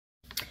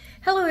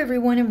Hello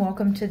everyone, and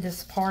welcome to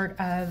this part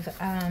of,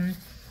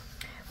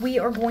 we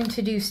are going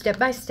to do step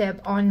by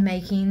step on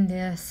making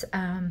this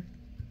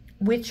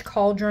witch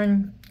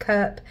cauldron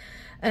cup.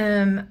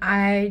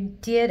 I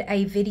did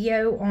a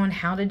video on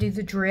how to do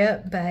the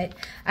drip, but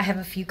I have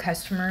a few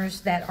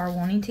customers that are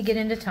wanting to get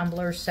into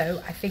tumblers,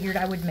 so I figured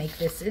I would make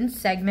this in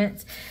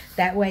segments.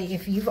 That way,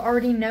 if you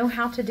already know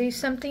how to do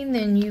something,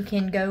 then you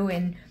can go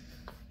and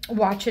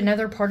watch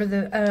another part of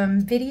the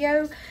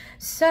video.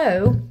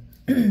 So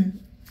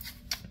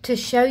to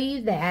show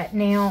you that,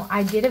 now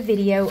I did a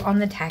video on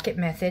the Tack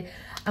method.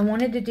 I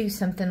wanted to do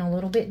something a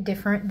little bit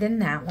different than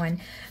that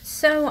one.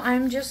 So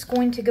I'm just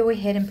going to go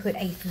ahead and put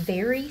a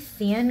very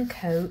thin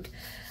coat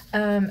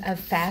of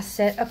fast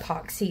set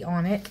epoxy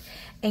on it.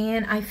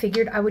 And I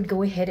figured I would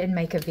go ahead and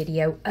make a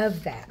video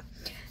of that.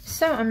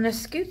 So I'm going to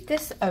scoot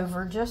this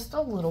over just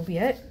a little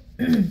bit.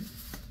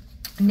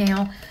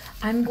 Now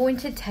I'm going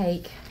to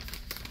take,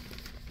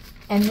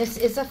 and this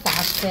is a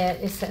fast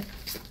set, it's a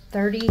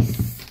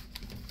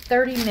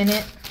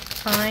 30-minute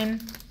time.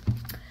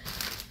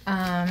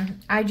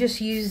 I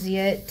just use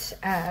it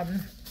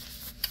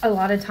a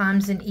lot of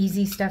times in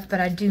easy stuff, but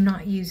I do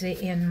not use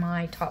it in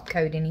my top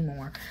coat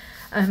anymore.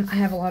 I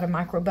have a lot of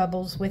micro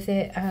bubbles with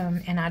it,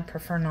 and I'd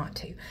prefer not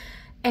to.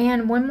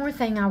 And one more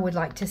thing I would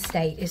like to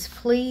state is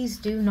please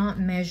do not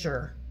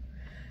measure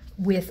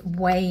with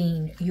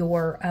weighing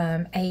your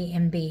A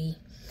and B,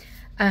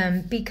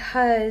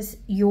 because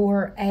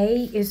your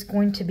A is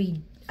going to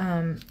be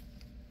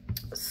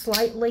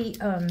slightly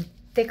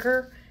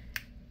thicker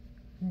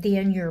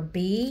than your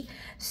B.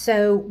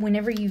 So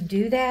whenever you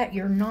do that,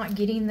 you're not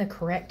getting the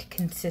correct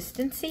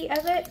consistency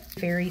of it.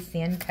 Very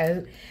thin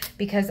coat,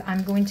 because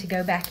I'm going to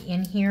go back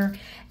in here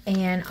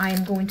and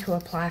I'm going to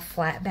apply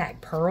flat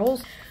back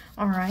pearls.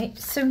 All right,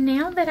 so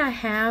now that I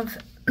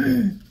have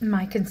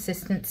my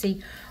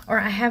consistency, or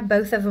I have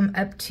both of them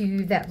up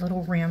to that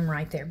little rim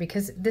right there,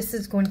 because this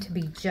is going to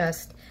be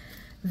just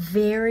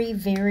very,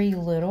 very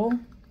little.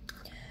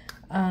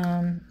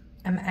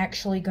 I'm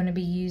actually going to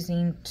be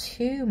using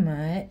too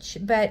much,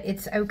 but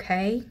it's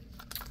okay.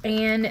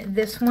 And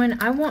this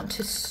one, I want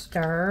to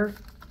stir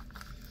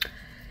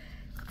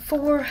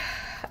for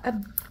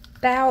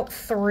about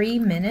 3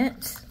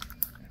 minutes.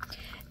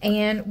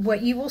 And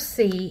what you will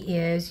see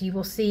is you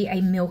will see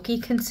a milky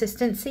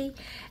consistency.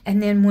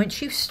 And then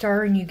once you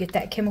stir and you get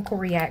that chemical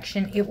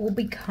reaction, it will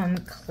become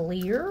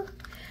clear.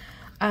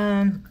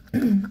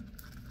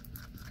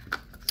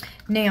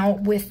 Now,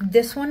 with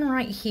this one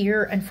right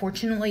here,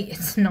 unfortunately,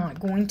 it's not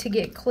going to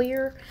get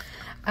clear.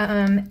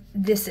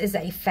 This is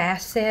a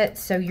fast set,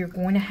 so you're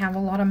going to have a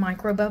lot of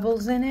micro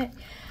bubbles in it.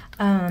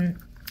 And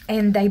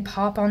they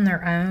pop on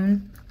their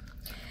own.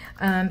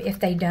 If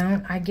they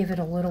don't, I give it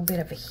a little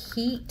bit of a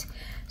heat.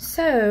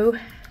 So,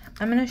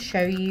 I'm going to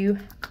show you.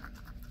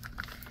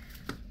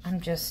 I'm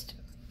just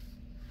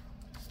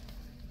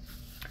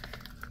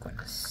going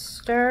to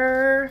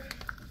stir.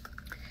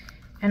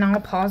 And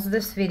I'll pause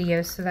this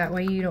video so that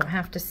way you don't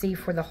have to see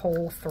for the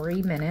whole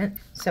 3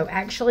 minutes. So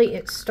actually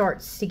it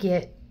starts to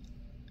get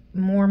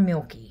more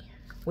milky,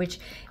 which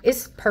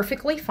is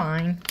perfectly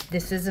fine.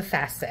 This is a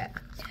fast set.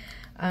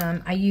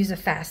 I use a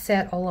fast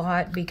set a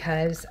lot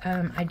because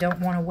I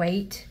don't want to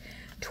wait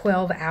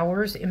 12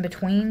 hours in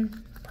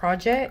between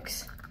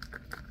projects.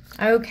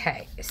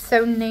 Okay,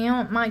 so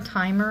now my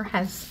timer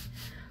has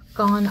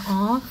gone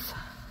off.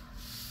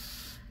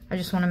 I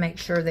just want to make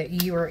sure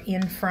that you are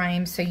in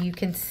frame so you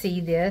can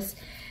see this.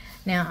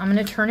 Now I'm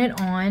going to turn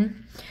it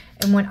on,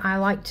 and what I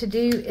like to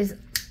do is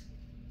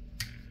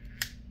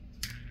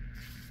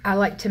I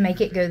like to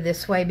make it go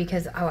this way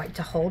because I like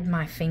to hold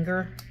my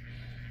finger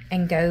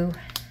and go.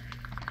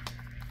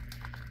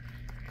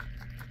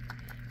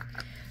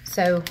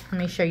 So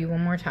let me show you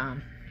one more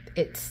time.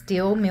 It's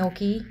still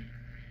milky,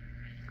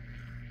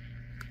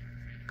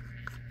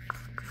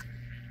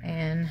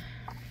 and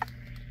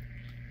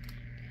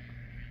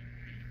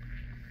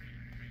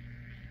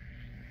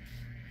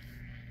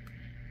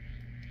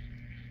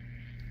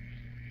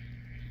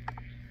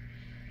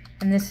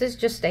this is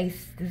just a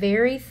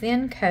very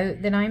thin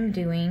coat that I'm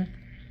doing.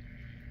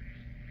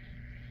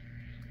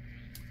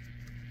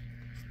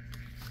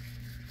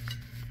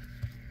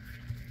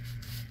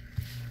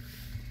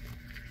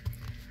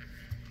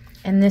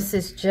 And this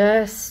is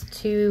just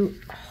to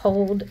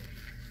hold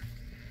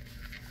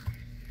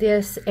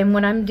this. And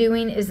what I'm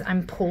doing is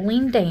I'm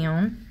pulling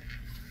down.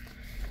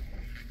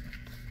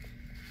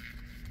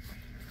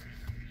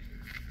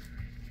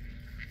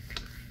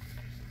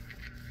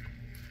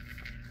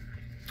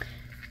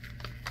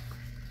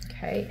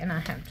 Okay, and I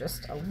have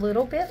just a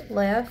little bit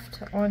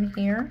left on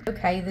here.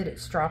 Okay, that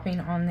it's dropping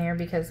on there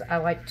because I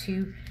like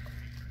to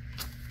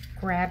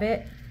grab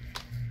it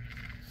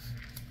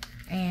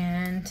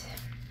and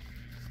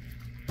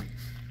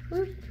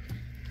whoop.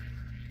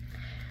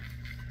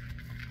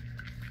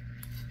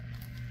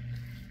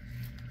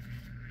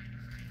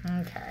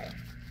 Okay.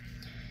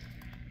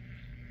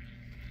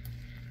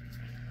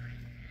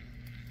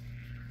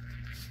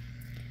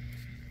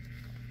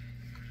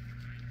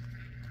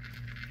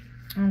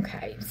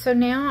 Okay, so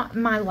now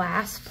my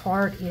last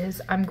part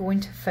is I'm going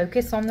to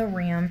focus on the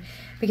rim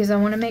because I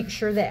want to make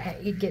sure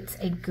that it gets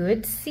a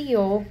good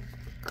seal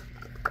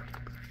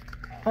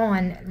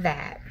on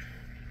that.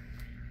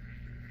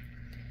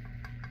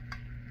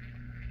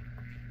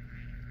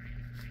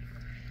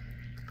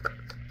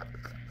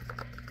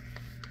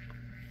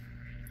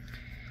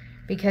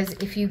 Because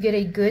if you get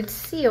a good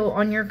seal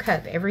on your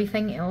cup,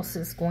 everything else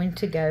is going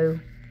to go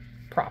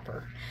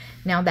proper.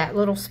 Now that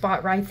little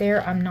spot right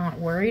there, I'm not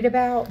worried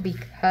about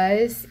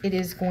because it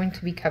is going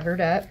to be covered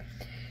up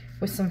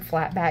with some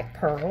flat back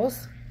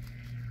pearls.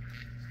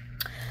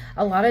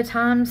 A lot of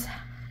times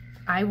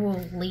I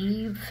will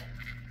leave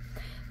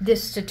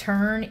this to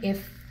turn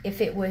if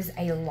it was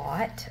a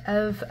lot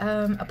of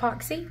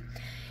epoxy.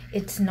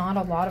 It's not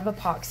a lot of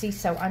epoxy,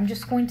 so I'm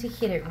just going to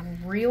hit it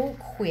real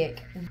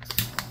quick.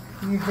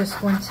 You're just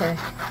going to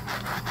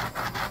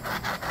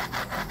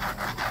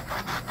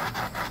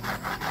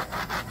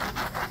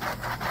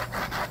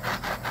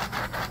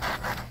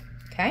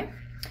okay.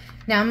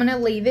 Now I'm going to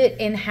leave it,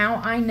 and how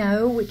I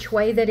know which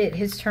way that it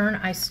has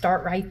turned, I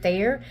start right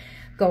there,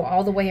 go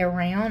all the way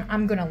around.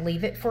 I'm going to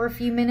leave it for a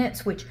few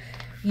minutes, which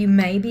you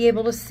may be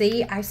able to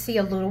see. I see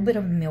a little bit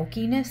of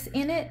milkiness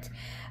in it.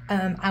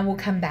 I will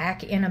come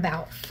back in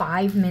about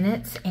 5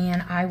 minutes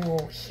and I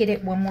will hit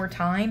it one more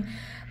time.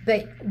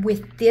 But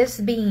with this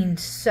being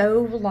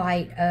so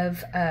light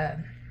of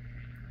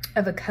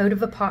a coat of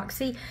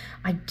epoxy,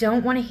 I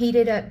don't want to heat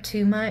it up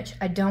too much.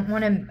 I don't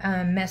want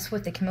to mess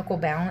with the chemical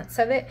balance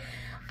of it.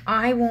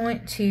 I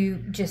want to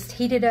just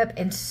heat it up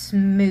and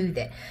smooth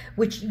it,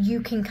 which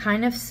you can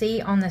kind of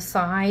see on the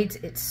sides.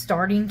 It's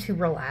starting to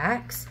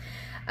relax.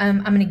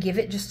 I'm going to give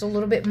it just a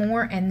little bit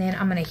more, and then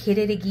I'm going to hit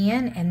it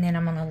again, and then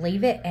I'm going to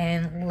leave it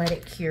and let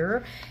it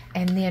cure,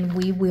 and then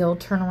we will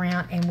turn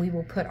around and we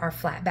will put our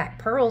flat back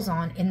pearls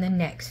on in the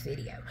next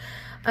video.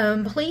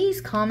 Please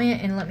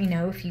comment and let me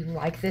know if you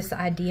like this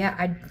idea.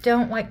 I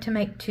don't like to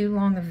make too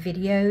long of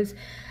videos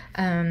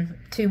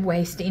to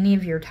waste any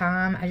of your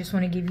time. I just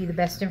want to give you the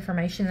best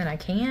information that I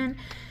can.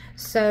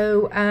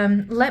 So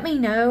let me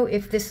know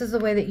if this is the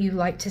way that you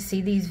like to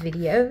see these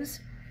videos.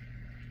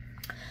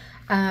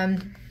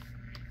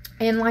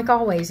 And like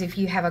always, if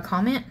you have a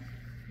comment,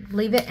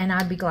 leave it and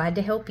I'd be glad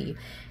to help you.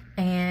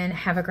 And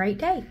have a great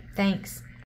day. Thanks.